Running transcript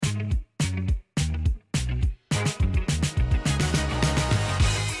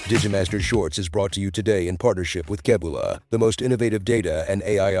Digimasters Shorts is brought to you today in partnership with Qlik, the most innovative data and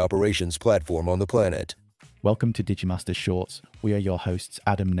AI operations platform on the planet. Welcome to Digimasters Shorts. We are your hosts,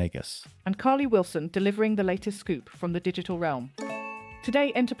 Adam Nagus and Carly Wilson, delivering the latest scoop from the digital realm.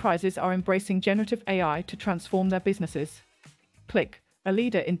 Today, enterprises are embracing generative AI to transform their businesses. Qlik, a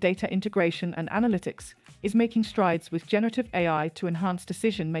leader in data integration and analytics, is making strides with generative AI to enhance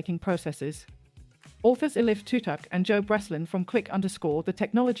decision-making processes. Authors Elif Tutuk and Joe Breslin from Qlik underscore the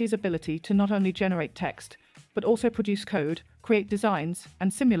technology's ability to not only generate text, but also produce code, create designs,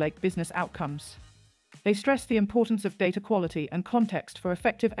 and simulate business outcomes. They stress the importance of data quality and context for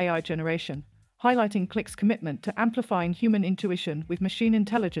effective AI generation, highlighting Qlik's commitment to amplifying human intuition with machine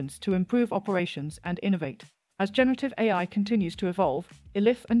intelligence to improve operations and innovate. As generative AI continues to evolve,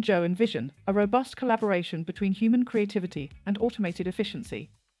 Elif and Joe envision a robust collaboration between human creativity and automated efficiency.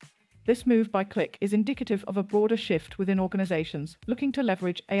 This move by Qlik is indicative of a broader shift within organizations looking to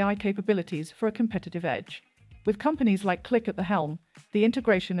leverage AI capabilities for a competitive edge. With companies like Qlik at the helm, the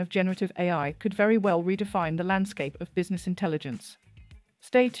integration of generative AI could very well redefine the landscape of business intelligence.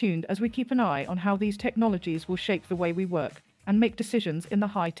 Stay tuned as we keep an eye on how these technologies will shape the way we work and make decisions in the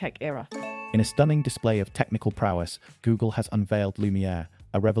high-tech era. In a stunning display of technical prowess, Google has unveiled Lumiere,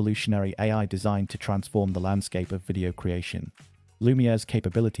 a revolutionary AI designed to transform the landscape of video creation. Lumiere's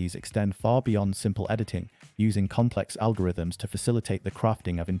capabilities extend far beyond simple editing, using complex algorithms to facilitate the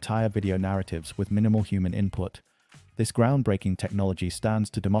crafting of entire video narratives with minimal human input. This groundbreaking technology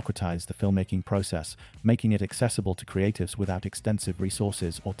stands to democratize the filmmaking process, making it accessible to creatives without extensive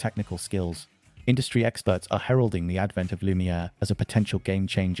resources or technical skills. Industry experts are heralding the advent of Lumiere as a potential game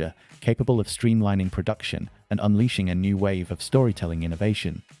changer, capable of streamlining production and unleashing a new wave of storytelling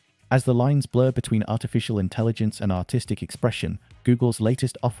innovation. As the lines blur between artificial intelligence and artistic expression, Google's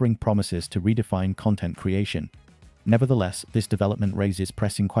latest offering promises to redefine content creation. Nevertheless, this development raises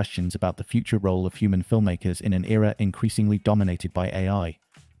pressing questions about the future role of human filmmakers in an era increasingly dominated by AI.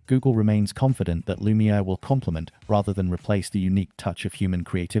 Google remains confident that Lumiere will complement rather than replace the unique touch of human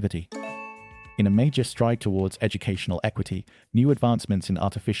creativity. In a major stride towards educational equity, new advancements in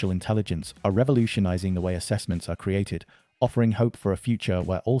artificial intelligence are revolutionizing the way assessments are created, offering hope for a future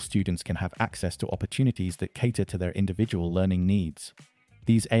where all students can have access to opportunities that cater to their individual learning needs.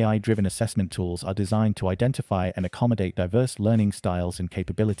 These AI-driven assessment tools are designed to identify and accommodate diverse learning styles and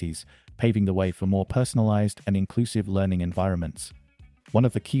capabilities, paving the way for more personalized and inclusive learning environments. One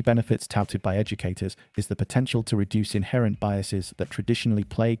of the key benefits touted by educators is the potential to reduce inherent biases that traditionally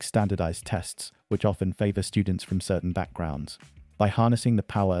plague standardized tests, which often favor students from certain backgrounds. By harnessing the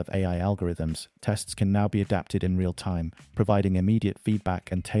power of AI algorithms, tests can now be adapted in real time, providing immediate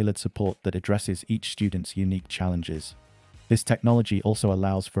feedback and tailored support that addresses each student's unique challenges. This technology also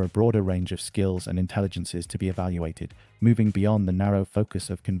allows for a broader range of skills and intelligences to be evaluated, moving beyond the narrow focus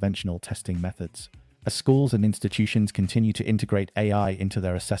of conventional testing methods. As schools and institutions continue to integrate AI into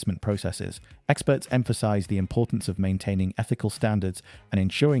their assessment processes, experts emphasize the importance of maintaining ethical standards and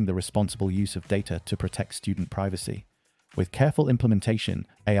ensuring the responsible use of data to protect student privacy. With careful implementation,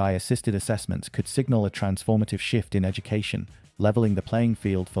 AI-assisted assessments could signal a transformative shift in education, leveling the playing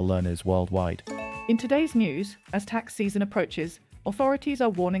field for learners worldwide. In today's news, as tax season approaches, authorities are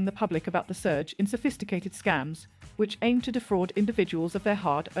warning the public about the surge in sophisticated scams, which aim to defraud individuals of their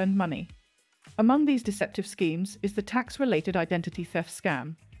hard-earned money. Among these deceptive schemes is the tax-related identity theft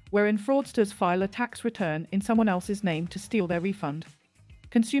scam, wherein fraudsters file a tax return in someone else's name to steal their refund.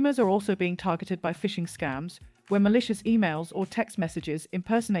 Consumers are also being targeted by phishing scams, where malicious emails or text messages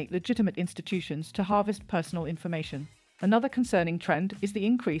impersonate legitimate institutions to harvest personal information. Another concerning trend is the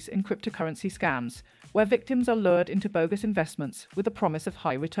increase in cryptocurrency scams, where victims are lured into bogus investments with the promise of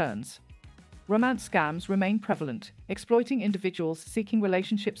high returns. Romance scams remain prevalent, exploiting individuals seeking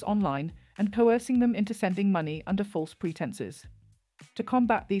relationships online and coercing them into sending money under false pretenses. To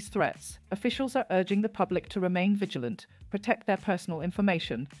combat these threats, officials are urging the public to remain vigilant, protect their personal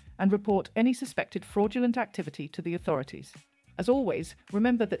information, and report any suspected fraudulent activity to the authorities. As always,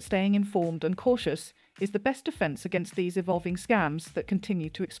 remember that staying informed and cautious is the best defense against these evolving scams that continue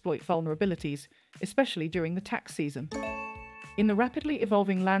to exploit vulnerabilities, especially during the tax season. In the rapidly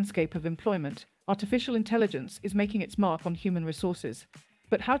evolving landscape of employment, artificial intelligence is making its mark on human resources.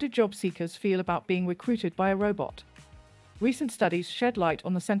 But how do job seekers feel about being recruited by a robot? Recent studies shed light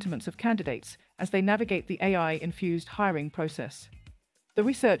on the sentiments of candidates as they navigate the AI-infused hiring process. The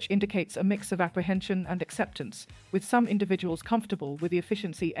research indicates a mix of apprehension and acceptance, with some individuals comfortable with the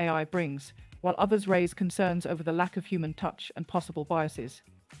efficiency AI brings, while others raise concerns over the lack of human touch and possible biases.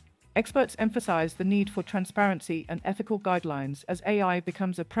 Experts emphasize the need for transparency and ethical guidelines as AI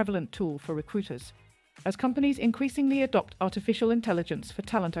becomes a prevalent tool for recruiters. As companies increasingly adopt artificial intelligence for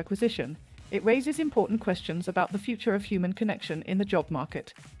talent acquisition, it raises important questions about the future of human connection in the job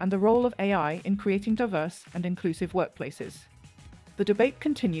market and the role of AI in creating diverse and inclusive workplaces. The debate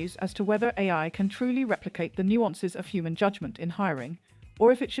continues as to whether AI can truly replicate the nuances of human judgment in hiring,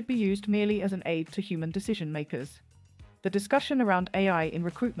 or if it should be used merely as an aid to human decision makers. The discussion around AI in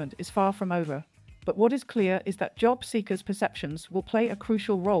recruitment is far from over, but what is clear is that job seekers' perceptions will play a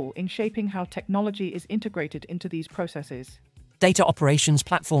crucial role in shaping how technology is integrated into these processes. Data operations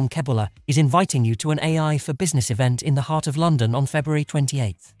platform Qlik is inviting you to an AI for Business event in the heart of London on February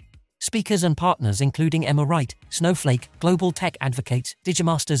 28th. Speakers and partners including Emma Wright, Snowflake, Global Tech Advocates,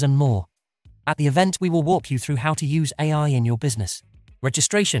 Digimasters and more. At the event we will walk you through how to use AI in your business.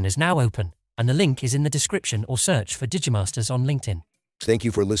 Registration is now open, and the link is in the description or search for Digimasters on LinkedIn. Thank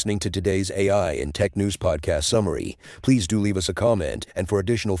you for listening to today's AI and Tech News Podcast summary. Please do leave us a comment, and for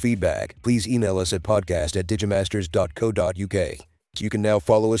additional feedback, please email us at podcast@digimasters.co.uk. You can now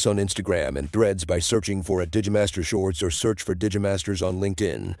follow us on Instagram and Threads by searching for @Digimaster Shorts or search for Digimasters on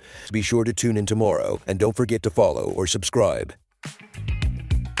LinkedIn. Be sure to tune in tomorrow, and don't forget to follow or subscribe.